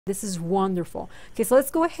This is wonderful. Okay, so let's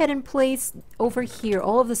go ahead and place over here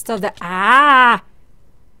all of the stuff that... Ah!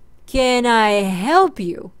 Can I help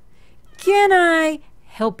you? Can I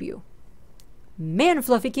help you? Man,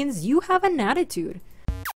 Fluffykins, you have an attitude.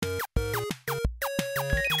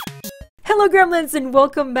 Hello Gremlins, and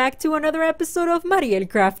welcome back to another episode of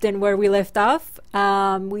MarielCraft. And where we left off,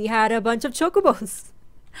 we had a bunch of chocobos.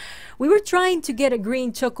 We were trying to get a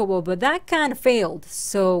green chocobo, but that kind of failed.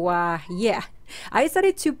 So, yeah. I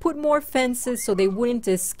decided to put more fences so they wouldn't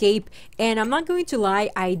escape, and I'm not going to lie,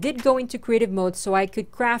 I did go into creative mode so I could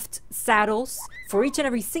craft saddles for each and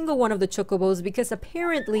every single one of the chocobos, because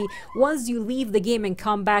apparently once you leave the game and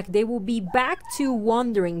come back, they will be back to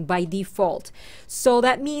wandering by default. So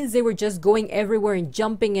that means they were just going everywhere and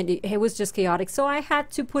jumping, and it was just chaotic. So I had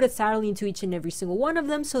to put a saddle into each and every single one of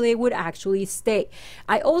them so they would actually stay.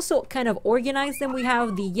 I also kind of organized them. We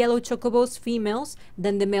have the yellow chocobos, females,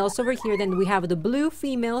 then the males over here, then we have the blue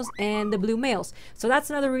females and the blue males. So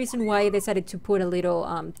that's another reason why I decided to put a little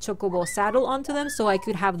chocobo saddle onto them, so I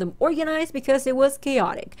could have them organized, because it was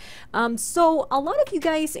chaotic. So a lot of you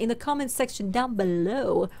guys in the comment section down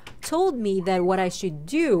below told me that what I should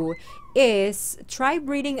do is try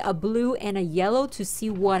breeding a blue and a yellow to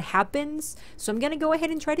see what happens. So I'm gonna go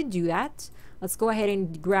ahead and try to do that. Let's go ahead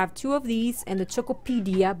and grab 2 of these and the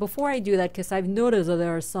Chocopedia. Before I do that, because I've noticed that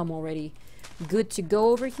there are some already good to go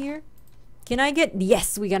over here. Can I get...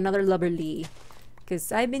 Yes, we got another Loverly.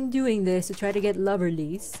 Because I've been doing this to try to get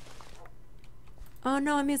Loverlies. Oh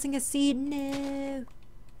no, I'm missing a seed. No.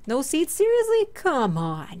 No seeds? Seriously? Come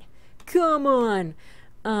on. Come on.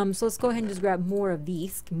 So let's go ahead and just grab more of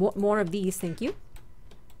these. More of these, thank you.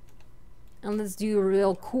 And let's do a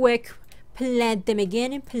real quick. Plant them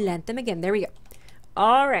again and plant them again. There we go.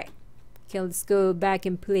 Alright. Okay, let's go back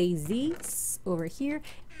and place these over here.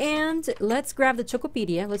 And let's grab the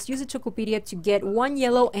Chocopedia. Let's use the Chocopedia to get 1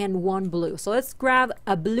 yellow and 1 blue. So let's grab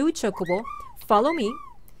a blue chocobo. Follow me.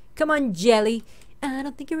 Come on, jelly. I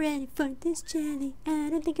don't think you're ready for this jelly. I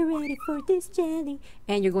don't think you're ready for this jelly.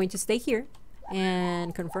 And you're going to stay here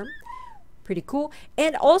and confirm. Pretty cool.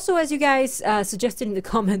 And also, as you guys suggested in the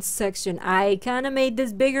comments section, I kind of made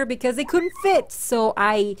this bigger because they couldn't fit. So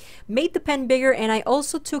I made the pen bigger, and I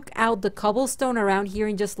also took out the cobblestone around here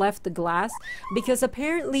and just left the glass, because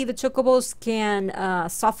apparently the chocobos can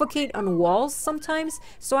suffocate on walls sometimes.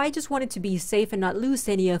 So I just wanted to be safe and not lose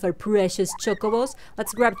any of our precious chocobos.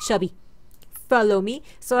 Let's grab Chubby. Follow me.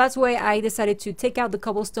 So that's why I decided to take out the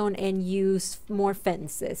cobblestone and use more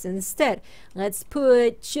fences instead. Let's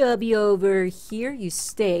put Chubby over here. You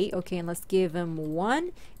stay. Okay, and let's give him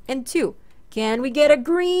 1 and 2. Can we get a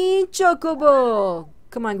green chocobo?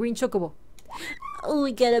 Come on, green chocobo. Oh,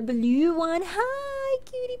 we got a blue one. Hi,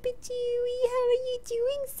 cutie patooey. How are you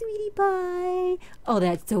doing, sweetie pie? Oh,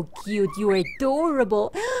 that's so cute. You are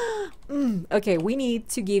adorable. Okay, we need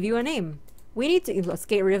to give you a name. We need to... Let's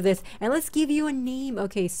get rid of this. And let's give you a name.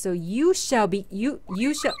 Okay, so you shall be... You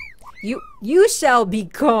shall be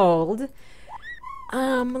called...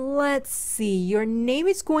 let's see. Your name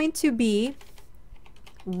is going to be...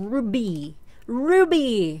 Ruby.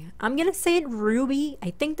 Ruby. I'm gonna say it Ruby. I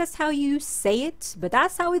think that's how you say it, but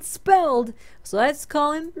that's how it's spelled. So let's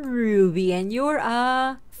call him Ruby. And you're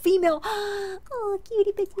a female. Oh,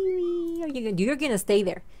 cutie patooey. You're gonna stay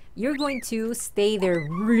there. You're going to stay there,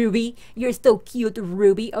 Ruby. You're so cute,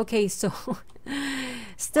 Ruby. Okay, so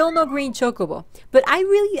still no green chocobo. But I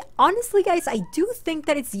really, honestly, guys, I do think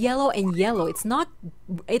that it's yellow and yellow. It's not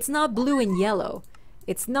blue and yellow.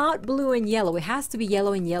 It's not blue and yellow. It has to be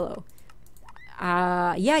yellow and yellow.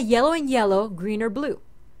 Yeah, yellow and yellow, green or blue.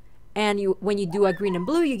 And when you do a green and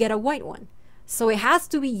blue, you get a white one. So it has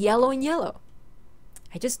to be yellow and yellow.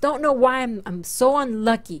 I just don't know why I'm so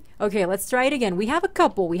unlucky. Okay, let's try it again. We have a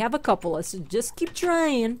couple. Let's just keep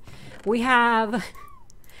trying. We have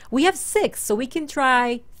 6, so we can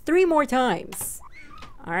try 3 more times.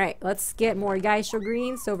 All right, let's get more geisha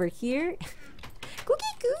greens over here. Cookie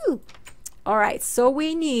coo. All right, so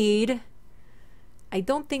we need... I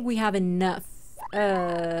don't think we have enough.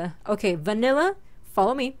 Okay, vanilla,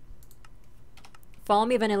 follow me. Follow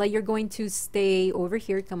me, vanilla. You're going to stay over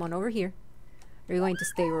here. Come on over here. You're going to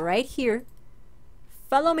stay right here.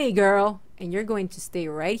 Follow me, girl. And you're going to stay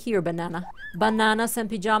right here, banana. Bananas and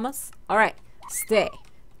pajamas. Alright, stay.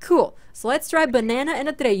 Cool. So let's try banana and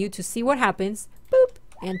Atreyu to see what happens. Boop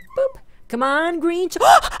and boop. Come on, green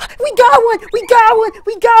we got one! We got one!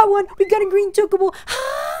 We got one! We got a green chocobo.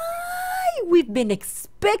 Hi! We've been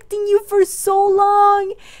expecting you for so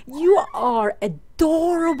long. You are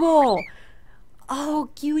adorable. Oh,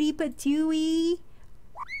 cutie patooey.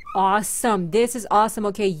 Awesome. This is awesome.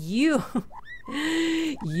 Okay, you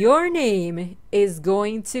Your name is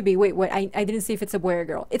going to be, wait, I didn't see if it's a boy or a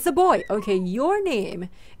girl. It's a boy. Okay, your name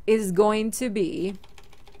is going to be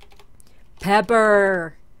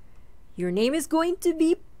Pepper. Your name is going to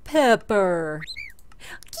be Pepper.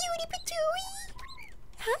 Cutie patooey.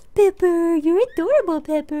 Hi, Pepper. You're adorable,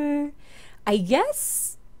 Pepper. I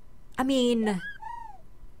guess, I mean,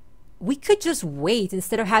 we could just wait.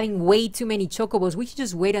 Instead of having way too many chocobos, we should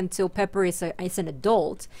just wait until Pepper is an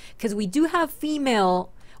adult. Because we do have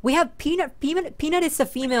female, we have Peanut. Peanut is a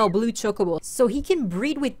female blue chocobo. So he can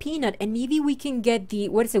breed with Peanut, and maybe we can get the,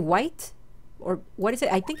 what is it, white? Or what is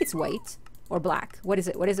it? I think it's white or black. What is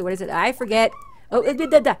it? What is it? What is it? I forget. Oh,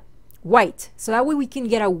 white. So that way we can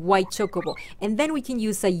get a white chocobo. And then we can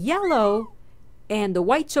use a yellow and the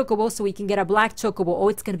white chocobo so we can get a black chocobo. Oh,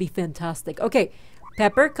 it's going to be fantastic. Okay.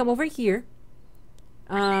 Pepper, come over here.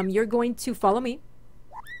 You're going to follow me.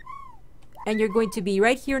 And you're going to be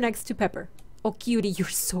right here next to Pepper. Oh, cutie, you're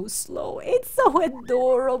so slow. It's so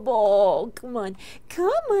adorable. Come on. Come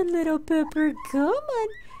on, little Pepper. Come on.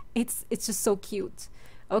 It's just so cute.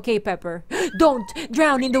 Okay, Pepper. Don't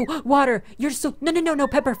drown in the water. You're so... No,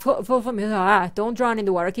 Pepper. Don't drown in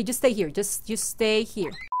the water. Okay, just stay here. Just stay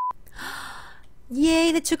here.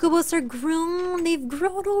 Yay, the chocobos are grown. They've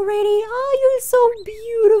grown already. Oh, you're so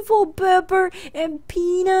beautiful, Pepper and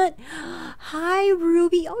Peanut. Hi,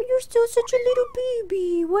 Ruby. Oh, you're still such a little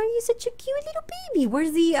baby. Why are you such a cute little baby?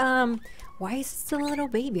 Where's the, why is it still a little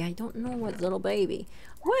baby? I don't know what little baby.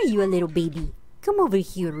 Why are you a little baby? Come over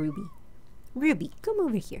here, Ruby. Ruby, come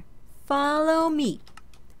over here. Follow me.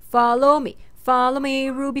 Follow me. Follow me,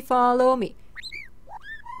 Ruby. Follow me.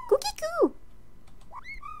 Cookie coo.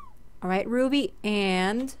 All right, Ruby,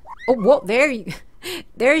 and oh, whoa,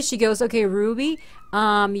 there she goes. Okay, Ruby,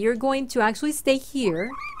 you're going to actually stay here.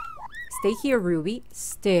 Stay here, Ruby.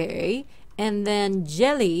 Stay. And then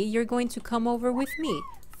Jelly, you're going to come over with me.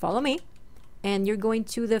 Follow me. And you're going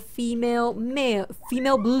to the female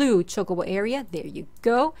blue chocobo area. There you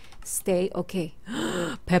go. Stay. Okay.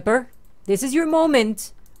 Pepper, this is your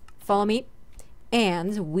moment. Follow me.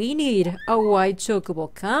 And we need a white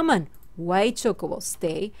chocobo. Come on. White chocobo,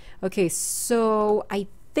 stay. Okay, so I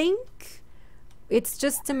think it's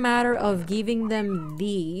just a matter of giving them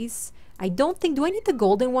these. I don't think, do I need the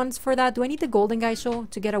golden ones for that? Do I need the golden geisha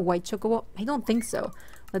to get a white chocobo? I don't think so.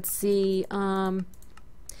 Let's see.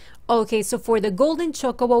 Okay, so for the golden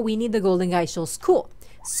chocobo, we need the golden geishas. Cool.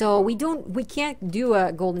 So we can't do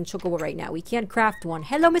a golden chocobo right now. We can't craft one.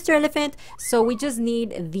 Hello, Mr. Elephant. So we just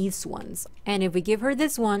need these ones. And if we give her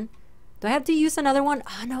this one, do I have to use another one?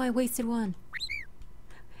 Oh, no, I wasted one.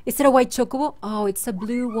 Is it a white chocobo? Oh, it's a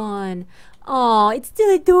blue one. Oh, it's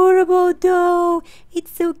still adorable, though.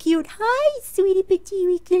 It's so cute. Hi, sweetie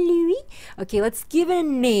patooey kalooey. Okay, let's give it a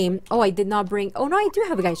name. Oh, I did not bring... Oh, no, I do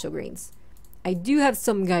have geisha greens. I do have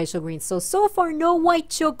some geisha greens. So far, no white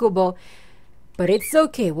chocobo. But it's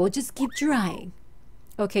okay. We'll just keep trying.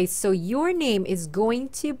 Okay, so your name is going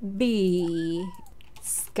to be...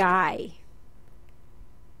 Sky.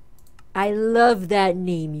 I love that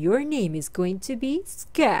name. Your name is going to be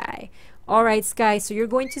Sky. Alright, Sky, so you're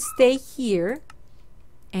going to stay here.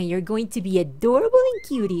 And you're going to be adorable and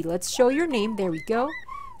cutie. Let's show your name. There we go.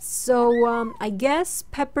 So, I guess,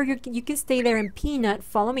 Pepper, you can stay there. And Peanut,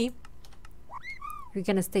 follow me. You're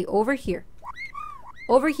going to stay over here.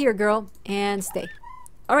 Over here, girl. And stay.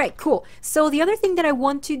 Alright, cool. So the other thing that I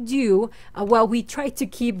want to do while we try to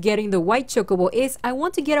keep getting the white chocobo is I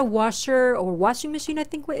want to get a washer or washing machine, I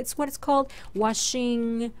think it's what it's called. A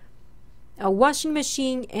washing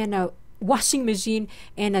machine and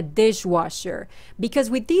a dishwasher. Because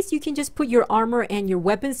with these you can just put your armor and your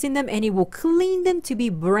weapons in them and it will clean them to be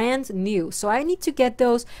brand new. So I need to get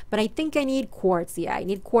those, but I think I need quartz. Yeah, I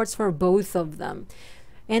need quartz for both of them.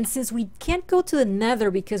 And since we can't go to the nether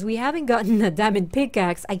because we haven't gotten a diamond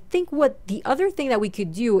pickaxe, I think what the other thing that we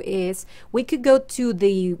could do is we could go to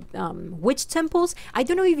the witch temples. I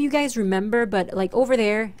don't know if you guys remember, but like over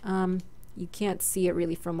there, you can't see it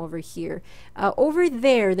really from over here. Over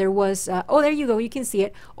there was oh, there you go, you can see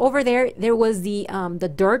it. Over there was the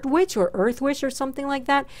dirt witch or earth witch or something like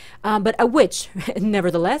that, but a witch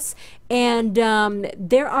nevertheless. And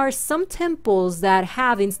there are some temples that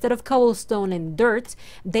have, instead of cobblestone and dirt,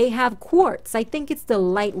 they have quartz. I think it's the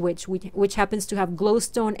light witch, which happens to have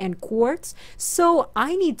glowstone and quartz. So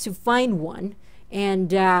I need to find one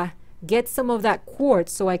and get some of that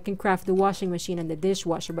quartz so I can craft the washing machine and the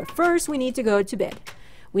dishwasher. But first we need to go to bed.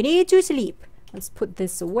 We need to sleep. Let's put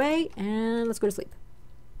this away and let's go to sleep.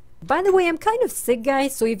 By the way, I'm kind of sick,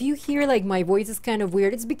 guys, so if you hear like my voice is kind of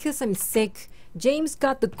weird, it's because I'm sick James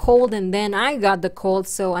got the cold and then I got the cold,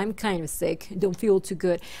 so I'm kind of sick. Don't feel too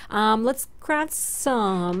good. Let's craft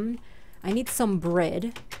some. I need some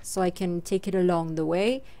bread so I can take it along the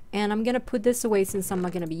way. And I'm gonna put this away since I'm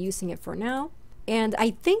not gonna be using it for now. And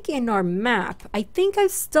I think in our map, I think I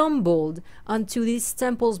stumbled onto these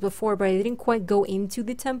temples before, but I didn't quite go into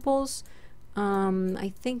the temples.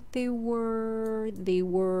 I think they were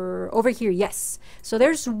over here. Yes. So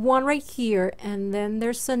there's one right here, and then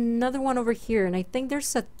there's another one over here, and I think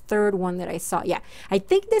there's a third one that I saw. Yeah, I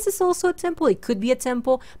think this is also a temple. It could be a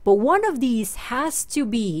temple, but one of these has to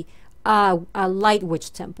be a light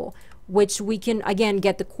witch temple, which we can again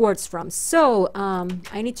get the quartz from. So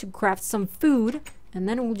I need to craft some food, and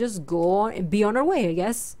then we'll just go on and be on our way, I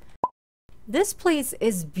guess. This place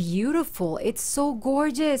is beautiful. It's so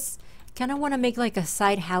gorgeous. Kind of want to make like a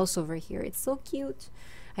side house over here. It's so cute.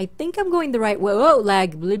 I think I'm going the right way. Whoa,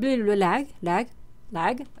 lag, blah, blah, blah,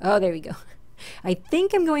 lag. Oh, there we go. I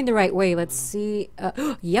think I'm going the right way. Let's see.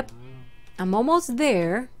 Yep, I'm almost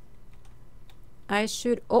there. I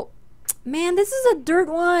should. Oh, man, this is a dirt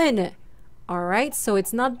one. All right, so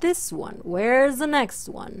it's not this one. Where's the next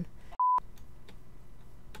one?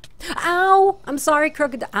 Ow! I'm sorry,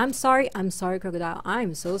 crocodile. I'm sorry, crocodile.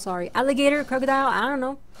 I'm so sorry. Alligator, crocodile. I don't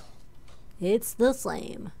know. It's the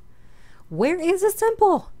same. Where is this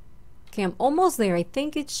temple? Okay, I'm almost there. I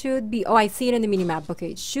think it should be... Oh, I see it in the minimap. Okay,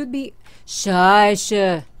 it should be... Shush!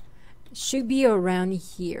 Should be around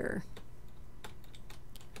here.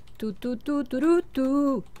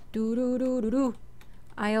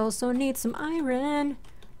 I also need some iron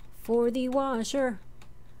for the washer.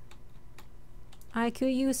 I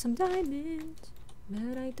could use some diamond,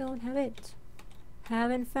 but I don't have it.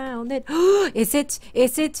 Haven't found it. Is it?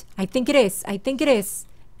 Is it? I think it is. I think it is.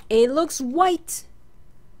 It looks white.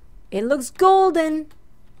 It looks golden.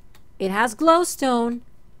 It has glowstone.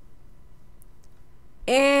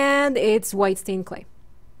 And it's white stained clay.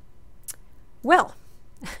 Well,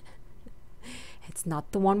 it's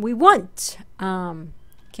not the one we want. Can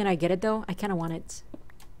I get it though? I kind of want it.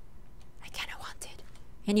 I kind of want it.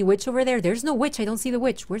 Any witch over there? There's no witch. I don't see the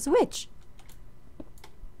witch. Where's the witch?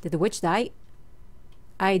 Did the witch die?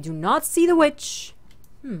 I do not see the witch.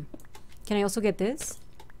 Can I also get this?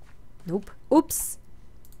 Nope. Oops.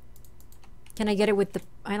 Can I get it with the...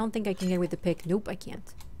 I don't think I can get it with the pick. Nope, I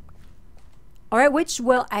can't. Alright, witch.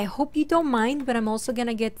 Well, I hope you don't mind, but I'm also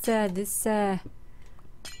gonna get this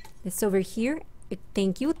over here.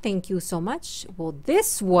 Thank you. Thank you so much. Well,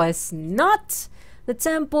 this was not the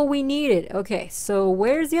temple we needed. Okay, so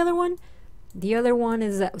where's the other one? The other one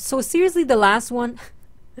is... so seriously, the last one...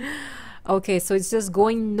 Okay, so it's just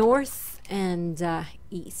going north and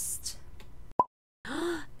east.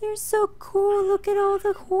 They're so cool. Look at all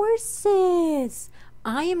the horses.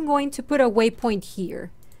 I am going to put a waypoint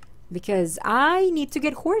here because I need to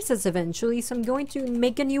get horses eventually. So I'm going to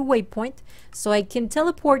make a new waypoint so I can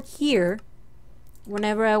teleport here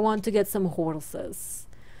whenever I want to get some horses.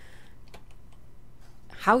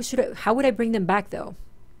 How would I bring them back though?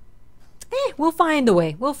 We'll find a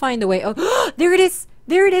way. We'll find a way. Oh, there it is.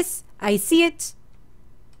 There it is. I see it.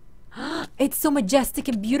 It's so majestic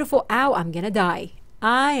and beautiful. Ow, I'm gonna die.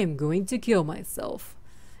 I am going to kill myself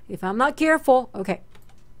if I'm not careful. Okay.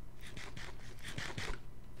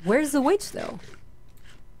 Where's the witch though?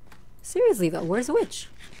 Seriously though, where's the witch?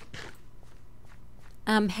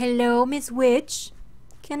 Hello, Miss Witch.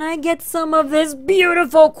 Can I get some of this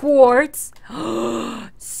beautiful quartz?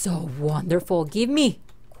 So wonderful. Give me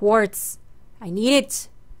quartz. I need it.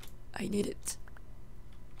 I need it.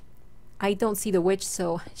 I don't see the witch,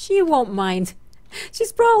 so she won't mind.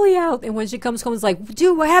 She's probably out. And when she comes home, it's like,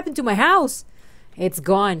 dude, what happened to my house? It's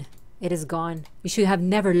gone. It is gone. You should have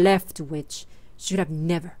never left, witch. You should have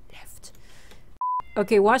never left.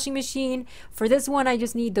 Okay, washing machine. For this one, I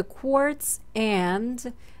just need the quartz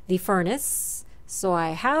and the furnace. So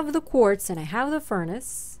I have the quartz and I have the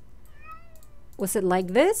furnace. Was it like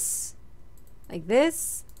this? Like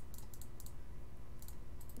this?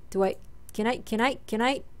 Do I... Can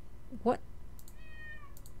I... What?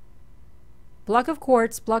 Block of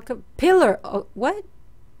quartz, block of pillar. Oh, what?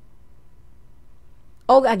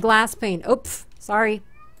 Oh, a glass pane. Oops, sorry.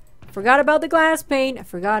 Forgot about the glass pane. I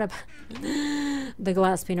forgot about the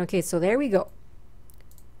glass pane. Okay, so there we go.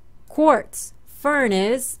 Quartz,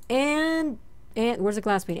 furnace, and where's the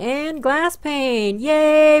glass pane? And glass pane.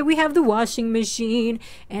 Yay, we have the washing machine.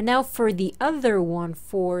 And now for the other one,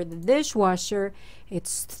 for the dishwasher,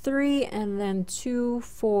 it's 3 and then 2,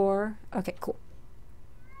 4. Okay, cool.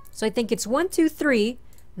 So I think it's 1, 2, 3.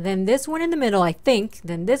 Then this one in the middle, I think.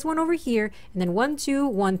 Then this one over here. And then 1, 2,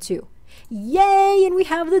 1, 2. Yay! And we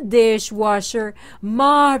have the dishwasher.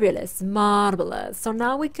 Marvelous, marvelous. So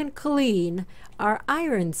now we can clean our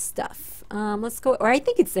iron stuff. Let's go, or I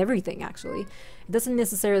think it's everything actually. It doesn't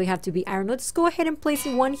necessarily have to be iron. Let's go ahead and place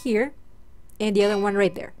one here and the other one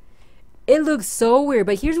right there. It looks so weird,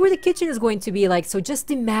 but here's where the kitchen is going to be like. So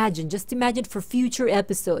just imagine for future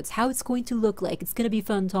episodes how it's going to look like. It's going to be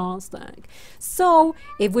fantastic. So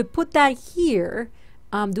if we put that here,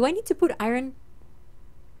 do I need to put iron?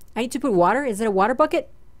 I need to put water. Is it a water bucket?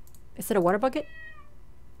 Is it a water bucket?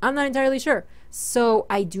 I'm not entirely sure. So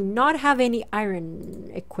I do not have any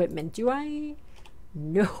iron equipment, do I?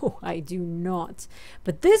 No, I do not.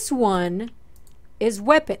 But this one is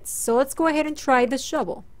weapons. So let's go ahead and try the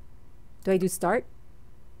shovel. Do I do start?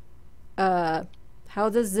 How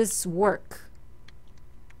does this work?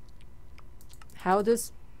 How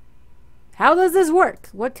does this work?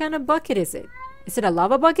 What kind of bucket is it? Is it a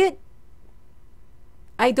lava bucket?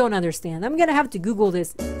 I don't understand. I'm gonna have to Google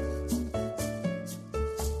this.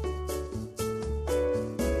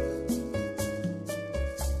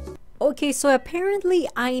 Okay, so apparently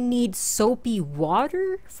I need soapy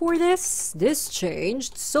water for this. This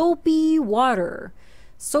changed. Soapy water.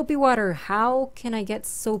 Soapy water. How can I get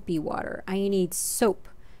soapy water? I need soap.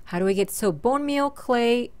 How do I get soap? Bone meal,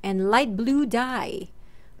 clay, and light blue dye.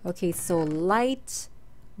 Okay, so light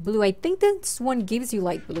blue. I think this one gives you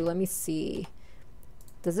light blue. Let me see.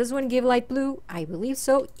 Does this one give light blue? I believe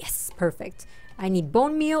so. Yes, perfect. I need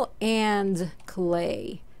bone meal and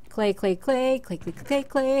clay. Clay, clay, clay, clay, clay, clay,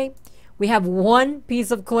 clay. We have one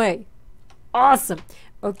piece of clay. Awesome.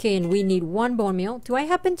 Okay, and we need one bone meal. Do I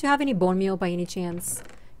happen to have any bone meal by any chance?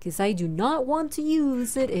 Because I do not want to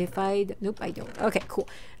use it if I... Nope, I don't. Okay, cool.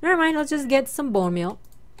 Never mind, let's just get some bone meal.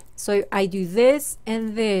 So I do this,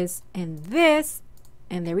 and this, and this,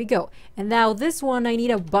 and there we go. And now this one, I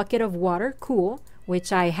need a bucket of water. Cool.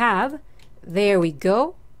 Which I have. There we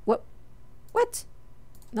go. What?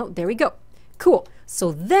 No, there we go. Cool.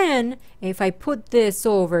 So then, if I put this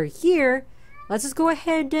over here, let's just go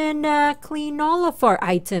ahead and clean all of our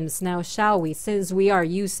items now, shall we? Since we are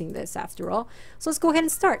using this after all. So let's go ahead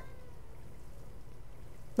and start.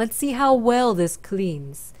 Let's see how well this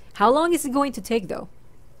cleans. How long is it going to take though?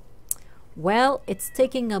 Well, it's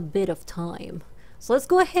taking a bit of time. So let's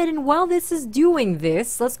go ahead and while this is doing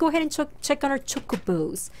this, let's go ahead and check on our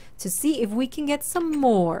chocobos to see if we can get some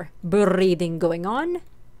more breathing going on.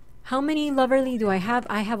 How many Loverly do I have?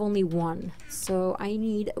 I have only one. So I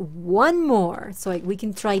need one more so we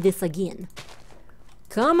can try this again.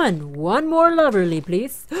 Come on, one more Loverly,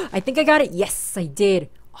 please. I think I got it. Yes, I did.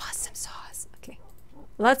 Awesome sauce. Okay.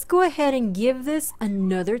 Let's go ahead and give this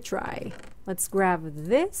another try. Let's grab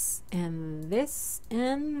this and this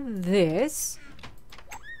and this.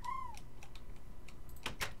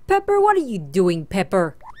 Pepper, what are you doing,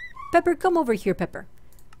 Pepper? Pepper, come over here, Pepper.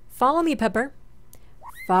 Follow me, Pepper.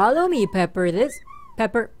 Follow me, Pepper. This,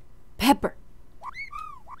 Pepper. Pepper.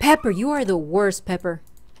 Pepper, you are the worst, Pepper.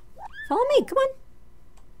 Follow me, come on.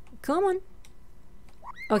 Come on.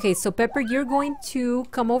 Okay, so Pepper, you're going to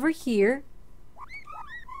come over here.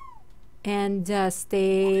 And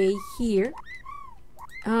stay here.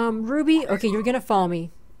 Ruby, okay, you're gonna follow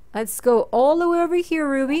me. Let's go all the way over here,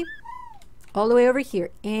 Ruby. All the way over here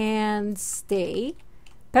and stay.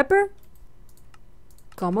 Pepper,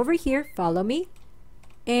 come over here, follow me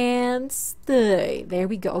and stay. There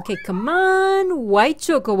we go. Okay, come on, white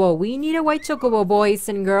chocobo. We need a white chocobo, boys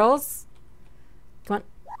and girls. Come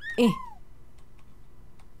on.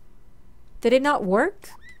 Did it not work?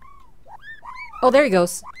 Oh, there he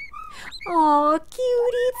goes. Oh,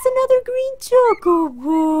 cutie, it's another green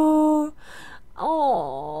chocobo.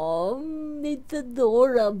 Oh, it's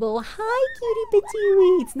adorable. Hi, cutie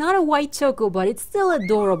patooey. It's not a white choco, but it's still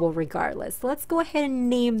adorable regardless. Let's go ahead and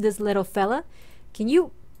name this little fella. Can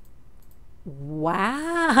you...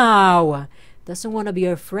 Wow. Doesn't want to be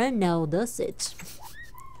our friend now, does it?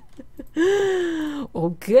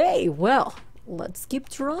 Okay, well, let's keep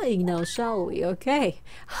trying now, shall we? Okay.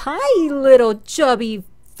 Hi, little chubby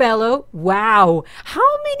fellow. Wow.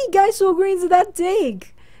 How many guys so greens did that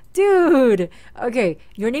take? Dude, okay,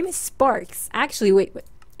 your name is Sparks. Actually, wait,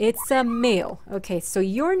 it's a male. Okay, so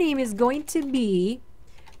your name is going to be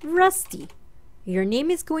Rusty. Your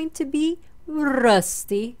name is going to be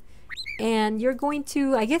Rusty. And you're going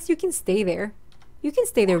to, I guess you can stay there. You can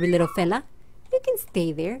stay there, little fella. You can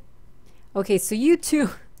stay there. Okay, so you two,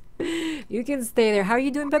 you can stay there. How are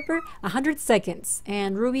you doing, Pepper? 100 seconds.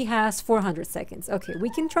 And Ruby has 400 seconds. Okay, we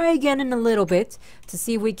can try again in a little bit to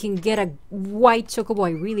see if we can get a white chocobo.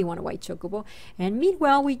 I really want a white chocobo. And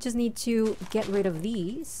meanwhile, we just need to get rid of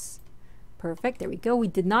these. Perfect. There we go. We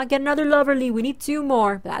did not get another Loverly. We need 2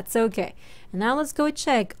 more. That's okay. And now let's go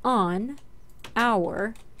check on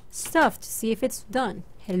our stuff to see if it's done.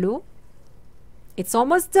 Hello? It's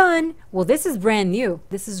almost done. Well, this is brand new.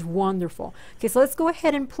 This is wonderful. Okay, so let's go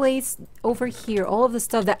ahead and place over here all of the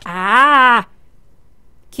stuff that... Ah!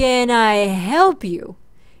 Can I help you?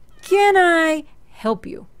 Can I help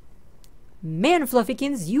you? Man,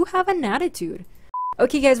 Fluffykins, you have an attitude.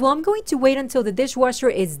 Okay, guys, well, I'm going to wait until the dishwasher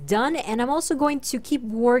is done, and I'm also going to keep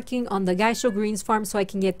working on the Geisho Greens farm so I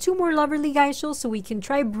can get 2 more Loverly Geishos so we can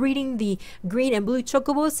try breeding the green and blue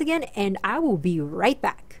chocobos again, and I will be right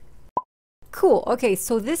back. Cool. Okay,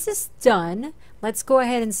 so this is done. Let's go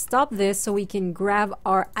ahead and stop this so we can grab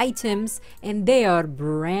our items, and they are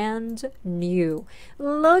brand new.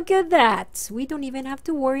 Look at that. We don't even have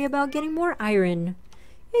to worry about getting more iron.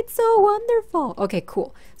 It's so wonderful. Okay,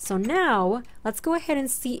 cool. So now let's go ahead and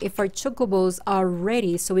see if our chocobos are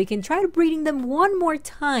ready so we can try breeding them one more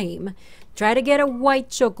time. Try to get a white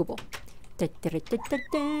chocobo.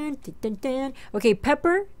 Okay,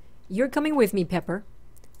 Pepper, you're coming with me, Pepper.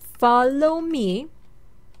 Follow me.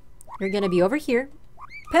 You're gonna be over here.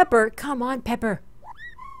 Pepper, come on, Pepper.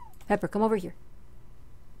 Pepper, come over here.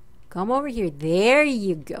 Come over here. There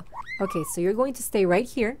you go. Okay, so you're going to stay right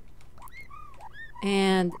here.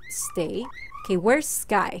 And stay. Okay, where's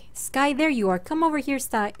Sky? Sky, there you are. Come over here,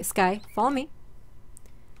 Sky. Follow me.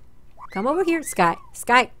 Come over here, Sky.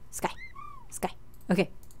 Sky. Sky. Sky.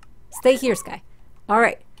 Okay. Stay here, Sky.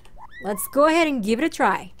 Alright. Let's go ahead and give it a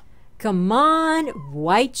try. Come on,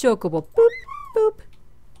 white chocobo. Boop, boop.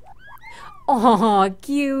 Oh,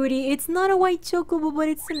 cutie. It's not a white chocobo, but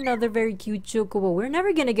it's another very cute chocobo. We're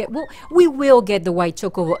never gonna get... Well, we will get the white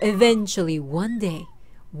chocobo eventually. One day.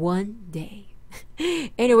 One day.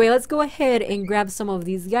 Anyway, let's go ahead and grab some of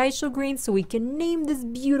these Geisho greens so we can name this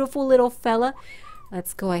beautiful little fella.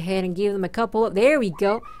 Let's go ahead and give them a couple of... There we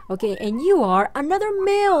go. Okay, and you are another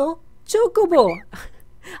male chocobo.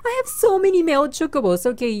 I have so many male chocobos.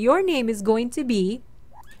 Okay, your name is going to be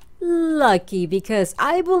Lucky, because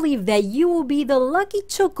I believe that you will be the lucky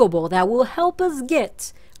chocobo that will help us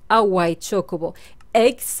get a white chocobo.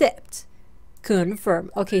 Except...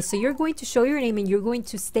 Confirm. Okay, so you're going to show your name and you're going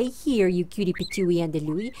to stay here, you cutie patooey and the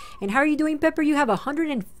Louie. And how are you doing, Pepper? You have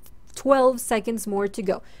 112 seconds more to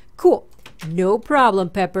go. Cool. No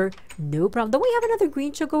problem, Pepper. No problem. Don't we have another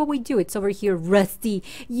green chocobo? We do. It's over here. Rusty,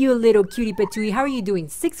 you little cutie patooey. How are you doing?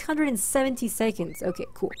 670 seconds. Okay,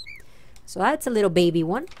 cool. So that's a little baby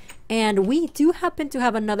one. And we do happen to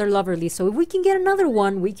have another Loverly. So if we can get another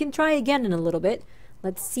one, we can try again in a little bit.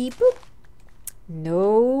 Let's see. Boop.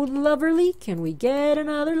 No Loverly. Can we get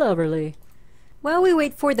another Loverly? While we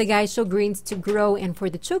wait for the Geisho greens to grow and for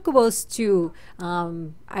the chocobos to,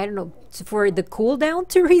 I don't know, for the cooldown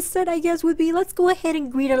to reset, I guess would be, let's go ahead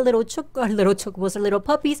and greet our little chocobos, our little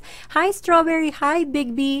puppies. Hi, Strawberry. Hi,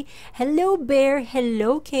 Big B. Hello, Bear.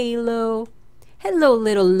 Hello, Kalo. Hello,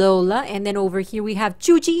 little Lola. And then over here we have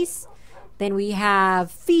Choochies. Then we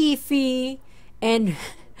have Fifi. And...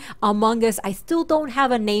 Among Us, I still don't have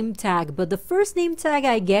a name tag, but the first name tag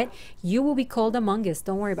I get, you will be called Among Us.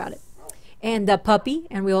 Don't worry about it. And the puppy,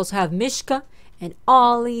 and we also have Mishka and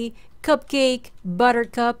Ollie, Cupcake,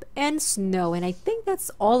 Buttercup, and Snow. And I think that's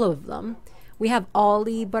all of them. We have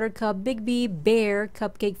Ollie, Buttercup, Big B, Bear,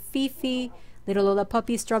 Cupcake, Fifi, Little Lola,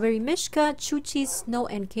 Puppy, Strawberry, Mishka, Chuchi, Snow,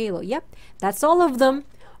 and Kalo. Yep, that's all of them.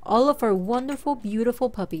 All of our wonderful, beautiful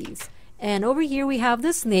puppies. And over here we have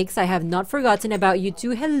the snakes. I have not forgotten about you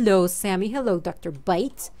too. Hello, Sammy. Hello, Dr.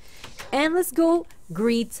 Bite. And let's go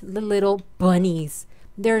greet the little bunnies.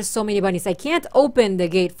 There are so many bunnies. I can't open the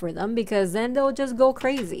gate for them because then they'll just go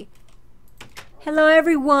crazy. Hello,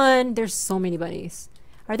 everyone. There's so many bunnies.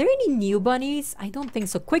 Are there any new bunnies? I don't think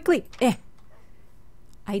so. Quickly.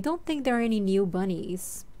 I don't think there are any new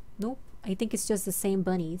bunnies. Nope. I think it's just the same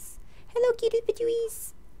bunnies. Hello, kitty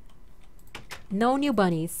patooies. No new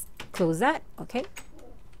bunnies. Close that. Okay.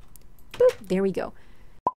 Boop. There we go.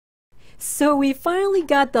 So we finally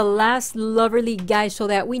got the last Loverly Geisho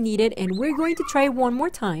that we needed, and we're going to try one more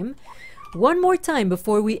time. One more time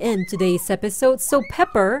before we end today's episode. So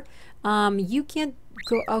Pepper, you can't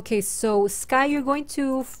go. Okay, so Sky, you're going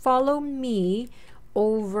to follow me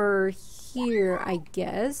over here, I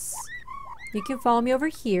guess. You can follow me over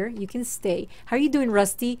here. You can stay. How are you doing,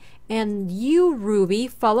 Rusty? And you, Ruby,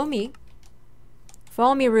 follow me.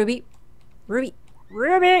 Follow me, Ruby. Ruby.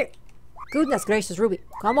 Ruby! Goodness gracious, Ruby.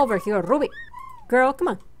 Come over here, Ruby. Girl, come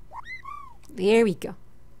on. There we go.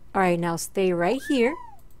 Alright, now stay right here.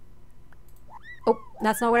 Oh,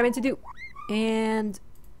 that's not what I meant to do. And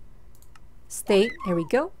stay. There we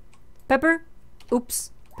go. Pepper.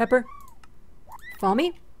 Oops. Pepper. Follow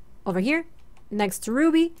me. over here next to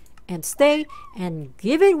Ruby and stay and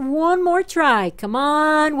give it one more try. Come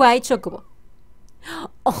on, white chocobo.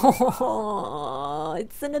 Oh,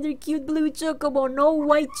 it's another cute blue chocobo. No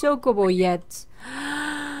white chocobo yet.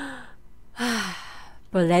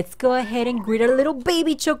 But let's go ahead and greet our little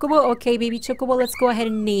baby chocobo. Okay, baby chocobo, let's go ahead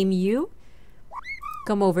and name you.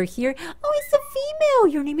 Come over here. Oh, it's a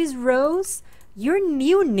female. Your name is Rose. Your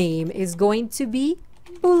new name is going to be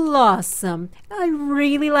Blossom. I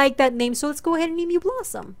really like that name, so let's go ahead and name you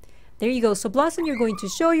Blossom. There you go. So Blossom, you're going to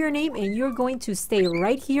show your name and you're going to stay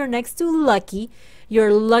right here next to Lucky,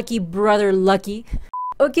 your lucky brother Lucky.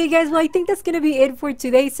 Okay guys, well I think that's gonna be it for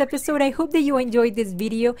today's episode. I hope that you enjoyed this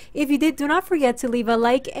video. If you did, do not forget to leave a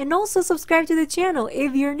like and also subscribe to the channel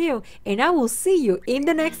if you're new. And I will see you in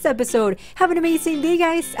the next episode. Have an amazing day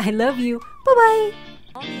guys. I love you. Bye bye.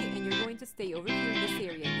 And you're going to stay over here in this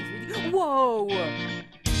area. Whoa!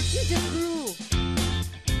 He just grew!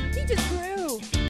 He just grew!